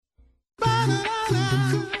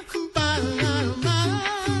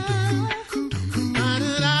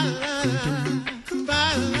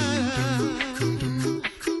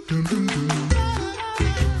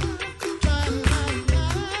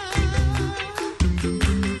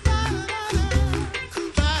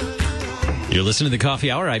You're listening to the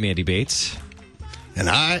Coffee Hour. I'm Andy Bates. And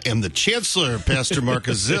I am the Chancellor, Pastor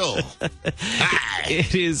Marcus Zill. Hi.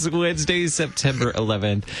 It is Wednesday, September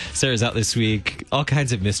 11th. Sarah's out this week. All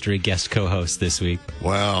kinds of mystery guest co-hosts this week.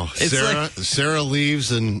 Wow. Sarah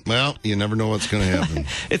leaves, and, well, you never know what's going to happen.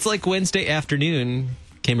 It's like Wednesday afternoon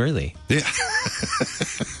came early. Yeah.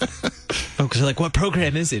 Folks are like, what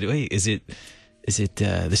program is it? Wait, is it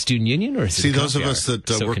the student union or is it See, the those of coffee us hour? that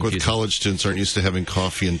So work confusing. with college students aren't used to having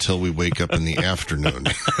coffee until we wake up in the afternoon.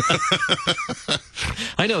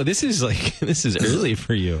 I know, this is early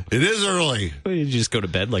for you. It is early. Did you just go to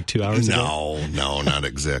bed like 2 hours ago? No, not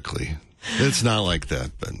exactly. It's not like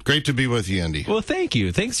that, but great to be with you, Andy. Well, thank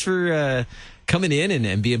you. Thanks for coming in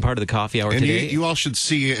and being part of the Coffee Hour And today. you all should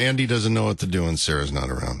see Andy doesn't know what to do when Sarah's not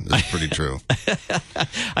around. It's pretty true.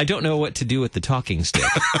 I don't know what to do with the talking stick.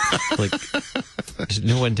 Like, there's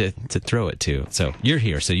no one to throw it to. So you're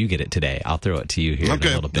here, so you get it today. I'll throw it to you here in a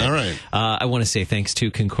little bit. All right. I want to say thanks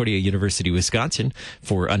to Concordia University Wisconsin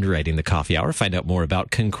for underwriting the Coffee Hour. Find out more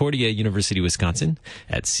about Concordia University Wisconsin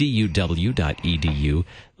at cuw.edu.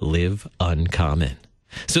 Live Uncommon.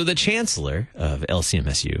 So the Chancellor of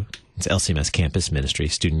LCMS U, it's LCMS Campus Ministry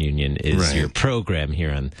Student Union, is your program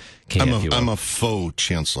here on KFUO. I'm a faux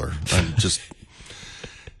chancellor. I'm just.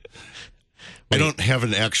 I don't have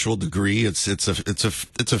an actual degree. It's a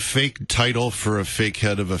fake title for a fake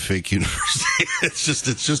head of a fake university. It's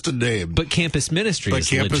just a name. But campus ministry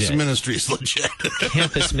is legit. Campus ministry is legit.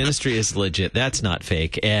 Campus ministry is legit. That's not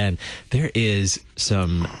fake. And there is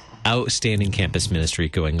some outstanding campus ministry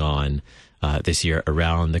going on this year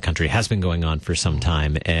around the country. It has been going on for some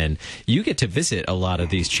time. And you get to visit a lot of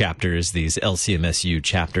these chapters, these LCMSU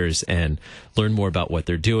chapters, and learn more about what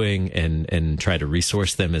they're doing and try to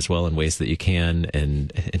resource them as well in ways that you can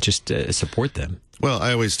and just support them. Well,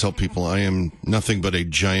 I always tell people I am nothing but a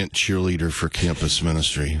giant cheerleader for campus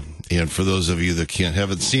ministry. And for those of you that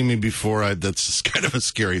haven't seen me before, that's kind of a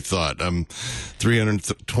scary thought. I'm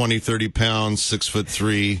 30 pounds,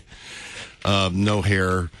 6'3", no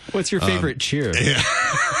hair. What's your favorite cheer? Yeah.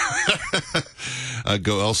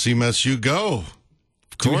 Go LCMS U, go.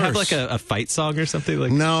 Do we have like a fight song or something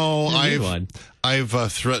like? No,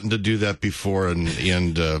 I've threatened to do that before, and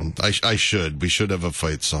I should. We should have a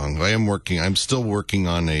fight song. I'm still working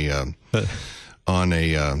on a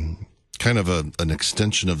kind of an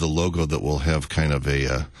extension of the logo that will have kind of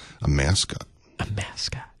a mascot. A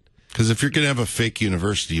mascot. Because if you're going to have a fake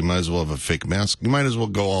university, you might as well have a fake mask. You might as well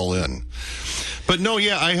go all in. But no,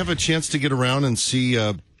 yeah, I have a chance to get around and see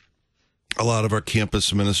a lot of our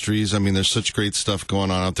campus ministries. I mean, there's such great stuff going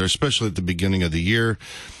on out there, especially at the beginning of the year.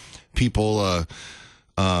 People,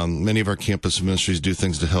 many of our campus ministries do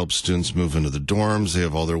things to help students move into the dorms. They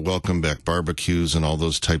have all their welcome back barbecues and all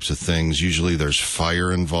those types of things. Usually there's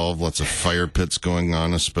fire involved, lots of fire pits going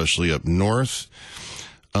on, especially up north.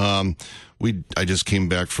 I just came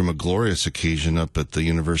back from a glorious occasion up at the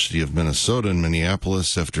University of Minnesota in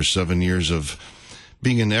Minneapolis after 7 years of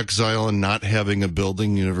being in exile and not having a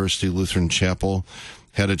building. University Lutheran Chapel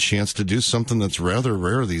had a chance to do something that's rather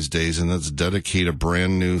rare these days, and that's dedicate a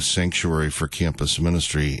brand new sanctuary for campus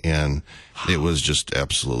ministry. And it was just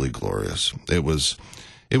absolutely glorious. It was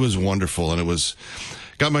wonderful, and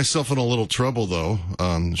got myself in a little trouble though.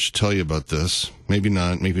 I should tell you about this. Maybe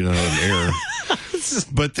not on air.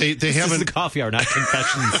 But they haven't. This is the Coffee Hour, not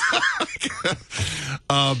confessions.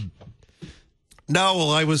 No,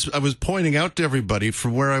 well, I was pointing out to everybody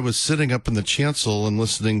from where I was sitting up in the chancel and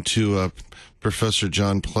listening to Professor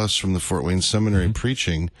John Pless from the Fort Wayne Seminary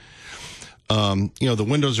preaching. The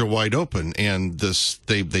windows are wide open, and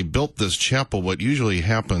they built this chapel. What usually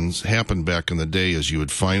happened back in the day is you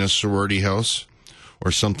would find a sorority house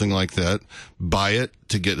or something like that, buy it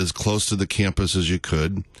to get as close to the campus as you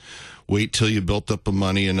could. Wait till you built up the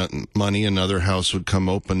money, another house would come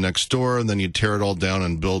open next door, and then you'd tear it all down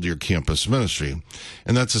and build your campus ministry.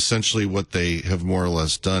 And that's essentially what they have more or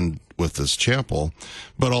less done with this chapel.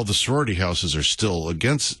 But all the sorority houses are still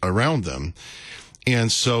around them.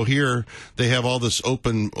 And so here they have all this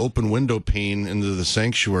open window pane into the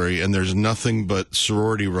sanctuary, and there's nothing but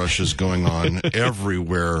sorority rushes going on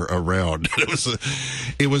everywhere around.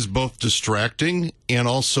 It was both distracting and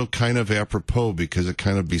also kind of apropos, because it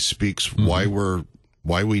kind of bespeaks why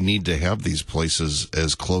we need to have these places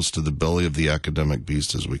as close to the belly of the academic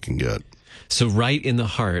beast as we can get. So right in the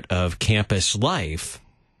heart of campus life,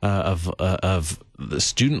 of the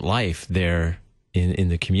student life there in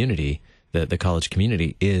the community, the college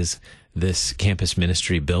community, is this campus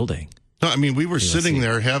ministry building. No, I mean, we were sitting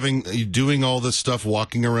there doing all this stuff,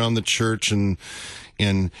 walking around the church and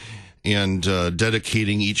and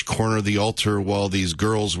dedicating each corner of the altar while these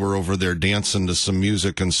girls were over there dancing to some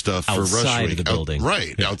music and stuff for Rush outside Week. the building.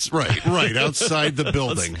 Right, outside the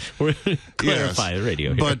building. Clarify the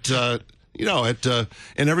radio here. But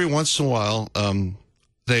and every once in a while,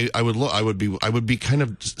 I would be kind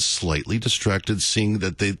of slightly distracted seeing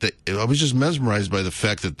that I was just mesmerized by the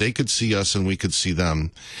fact that they could see us and we could see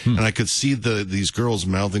them, and I could see these girls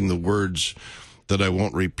mouthing the words that I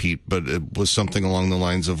won't repeat, but it was something along the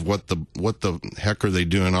lines of what the heck are they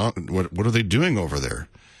doing what are they doing over there?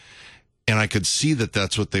 And I could see that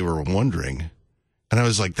that's what they were wondering, and I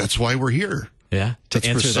was like, that's why we're here. Yeah, to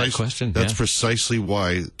answer that question. That's precisely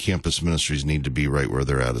why campus ministries need to be right where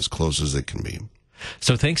they're at, as close as they can be.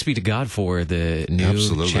 So thanks be to God for the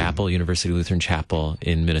new chapel, University Lutheran Chapel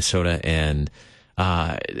in Minnesota. And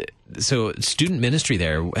so student ministry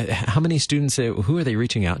there, how many students, who are they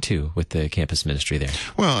reaching out to with the campus ministry there?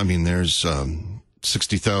 Well, I mean, there's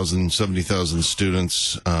 60,000, 70,000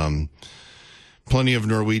 students, plenty of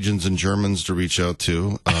Norwegians and Germans to reach out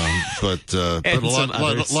to, but a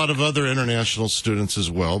lot of other international students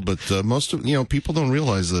as well. But most of, people don't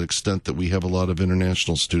realize the extent that we have a lot of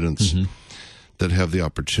international students that have the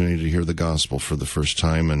opportunity to hear the gospel for the first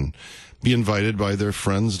time and be invited by their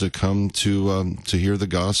friends to come to hear the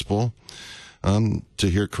gospel, to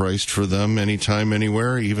hear Christ for them anytime,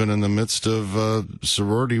 anywhere, even in the midst of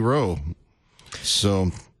sorority row. So,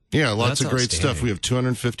 yeah, lots of great stuff. We have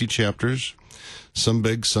 250 chapters, some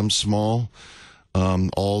big, some small,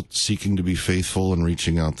 all seeking to be faithful and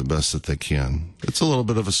reaching out the best that they can. It's a little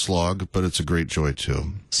bit of a slog, but it's a great joy,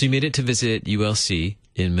 too. So you made it to visit ULC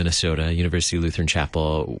in Minnesota, University Lutheran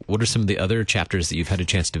Chapel. What are some of the other chapters that you've had a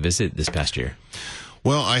chance to visit this past year?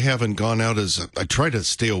 Well, I haven't gone out I try to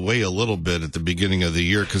stay away a little bit at the beginning of the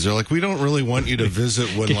year because they're like, we don't really want you to visit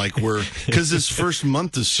when because this first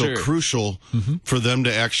month is so crucial for them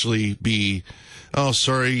to actually be, oh,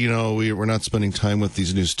 sorry, we're not spending time with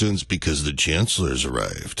these new students because the chancellor's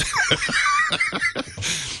arrived.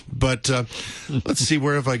 But let's see,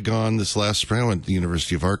 where have I gone this last spring? I went to the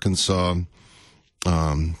University of Arkansas,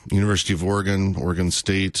 University of Oregon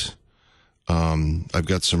State. I've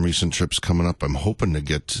got some recent trips coming up. I'm hoping to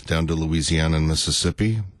get down to Louisiana and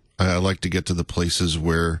Mississippi. I like to get to the places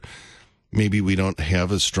where maybe we don't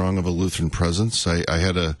have as strong of a Lutheran presence.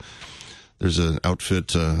 There's an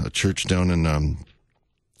outfit, a church down in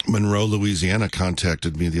Monroe, Louisiana,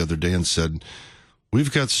 contacted me the other day and said,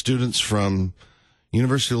 we've got students from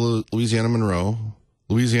University of Louisiana Monroe,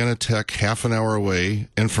 Louisiana Tech, half an hour away,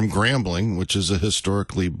 and from Grambling, which is a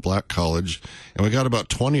historically black college, and we got about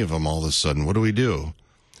 20 of them all of a sudden. What do we do?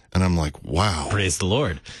 And I'm like, wow. Praise the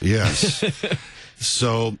Lord. Yes.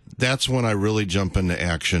 So that's when I really jump into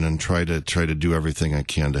action and try to do everything I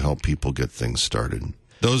can to help people get things started.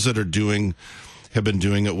 Those that have been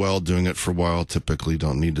doing it well, doing it for a while, typically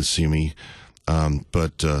don't need to see me.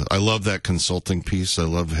 But I love that consulting piece. I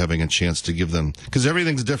love having a chance to give them, because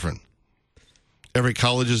everything's different. Every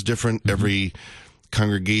college is different. Every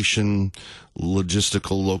congregation,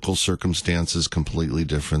 logistical, local circumstance is completely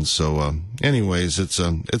different. So, anyways, it's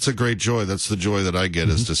a great joy. That's the joy that I get,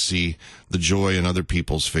 is to see the joy in other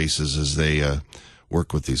people's faces as they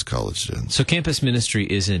work with these college students. So campus ministry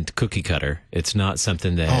isn't cookie cutter. It's not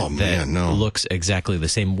something that looks exactly the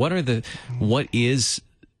same.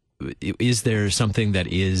 Is there something that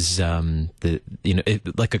is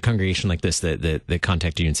like a congregation like this that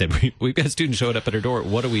contacted you and said, we've got students showing up at our door,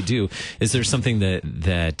 what do we do? Is there something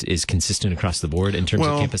that is consistent across the board in terms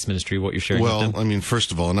of campus ministry, what you're sharing with them? Well, I mean,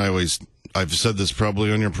 first of all, and I've said this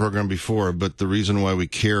probably on your program before, but the reason why we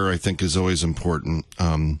care, I think, is always important.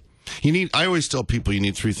 I always tell people you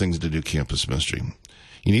need three things to do campus ministry.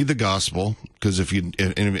 You need the gospel, because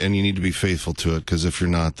and you need to be faithful to it, because if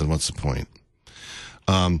you're not, then what's the point?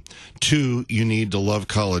 2, you need to love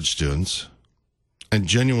college students and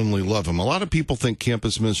genuinely love them. A lot of people think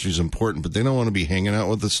campus ministry is important, but they don't want to be hanging out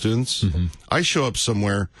with the students. I show up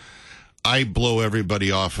somewhere, I blow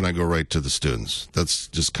everybody off, and I go right to the students. That's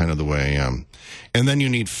just kind of the way I am. And then you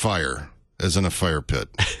need fire, as in a fire pit.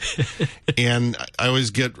 And I always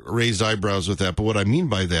get raised eyebrows with that, but what I mean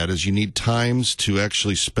by that is you need times to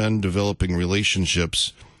actually spend developing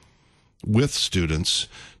relationships with students,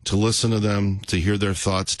 to listen to them, to hear their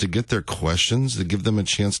thoughts, to get their questions, to give them a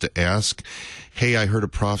chance to ask, hey, I heard a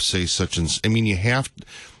prof say such and I mean,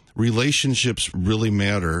 relationships really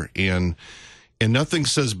matter, and nothing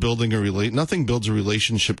says nothing builds a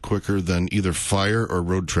relationship quicker than either fire or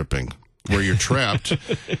road tripping, where you're trapped.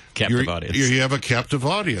 Captive audience. You have a captive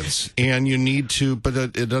audience, and you need to,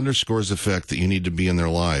 but it underscores the fact that you need to be in their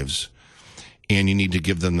lives, and you need to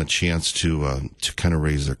give them the chance to kind of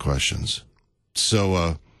raise their questions.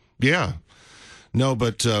 So, Yeah. No,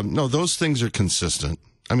 but no, those things are consistent.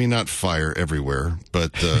 I mean, not fire everywhere,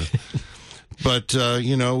 but we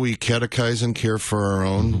catechize and care for our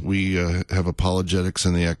own. We have apologetics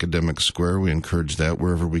in the academic square. We encourage that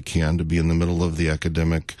wherever we can to be in the middle of the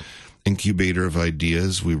academic incubator of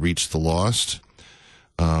ideas. We reach the lost.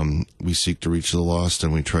 We seek to reach the lost,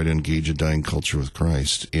 and we try to engage a dying culture with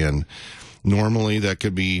Christ. And normally that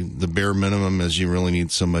could be the bare minimum, as you really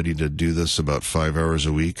need somebody to do this about 5 hours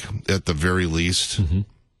a week at the very least. Mm-hmm.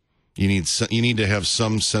 You need to have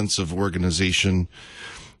some sense of organization.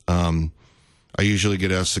 I usually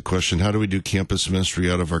get asked the question, how do we do campus ministry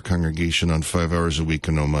out of our congregation on 5 hours a week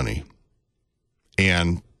and no money?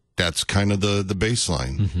 And that's kind of the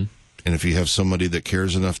baseline. Mm-hmm. And if you have somebody that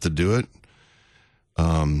cares enough to do it,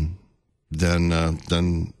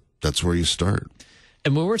 then that's where you start.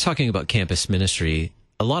 And when we're talking about campus ministry,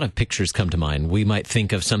 a lot of pictures come to mind. We might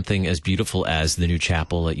think of something as beautiful as the new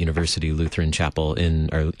chapel at University Lutheran Chapel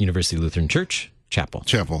or University Lutheran Church Chapel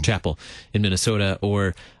in Minnesota,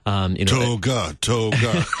 or Toga.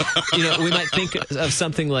 We might think of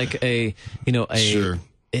something like a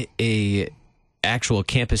actual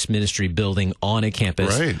campus ministry building on a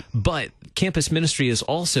campus. Right. But campus ministry is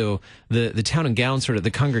also the town and gown, sort of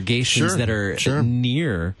the congregations that are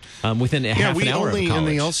near, within half an hour of college. In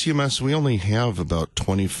the LCMS, we only have about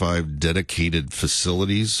 25 dedicated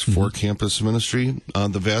facilities for campus ministry.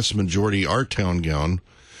 The vast majority are town gown.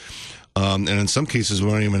 And in some cases, we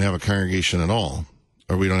don't even have a congregation at all,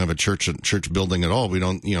 or we don't have a church building at all. We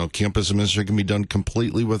don't, campus ministry can be done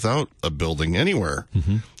completely without a building anywhere.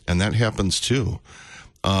 Mm-hmm. And that happens too.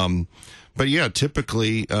 But yeah,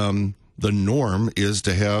 typically, the norm is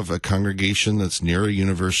to have a congregation that's near a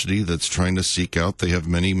university that's trying to seek out. They have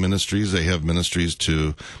many ministries. They have ministries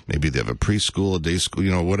to, maybe they have a preschool, a day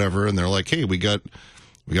school, whatever. And they're like, hey, we got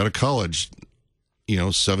a college,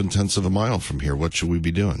 0.7 of a mile from here. What should we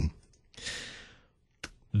be doing?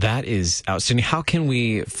 That is outstanding. How can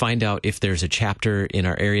we find out if there's a chapter in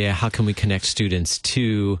our area? How can we connect students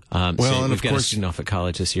to? And we've got a student off at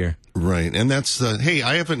college this year, right? And that's hey,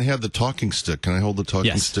 I haven't had the talking stick. Can I hold the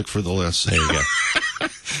talking stick for the last? There you go.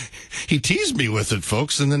 He teased me with it,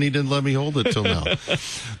 folks, and then he didn't let me hold it till now.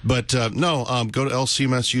 But go to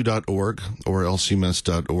lcmsu.org or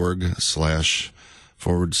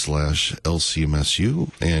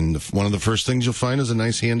lcms.org//LCMSU, and one of the first things you'll find is a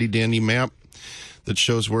nice handy dandy map that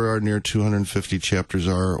shows where our near 250 chapters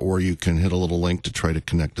are, or you can hit a little link to try to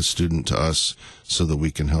connect a student to us so that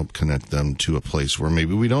we can help connect them to a place where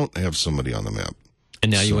maybe we don't have somebody on the map.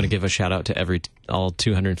 And now you want to give a shout out to all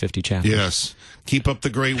 250 chapters. Yes. Keep up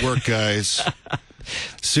the great work, guys.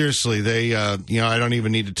 Seriously, they, I don't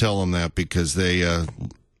even need to tell them that, because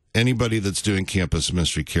anybody that's doing campus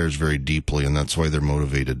ministry cares very deeply, and that's why they're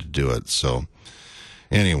motivated to do it. So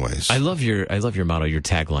anyways. I love your motto, your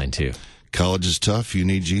tagline too. College is tough. You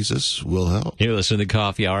need Jesus. We'll help. You're listening to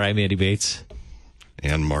Coffee Hour. I'm Andy Bates.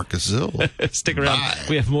 And Marcus Zill. Stick around. Bye.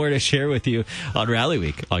 We have more to share with you on Rally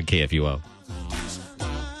Week on KFUO.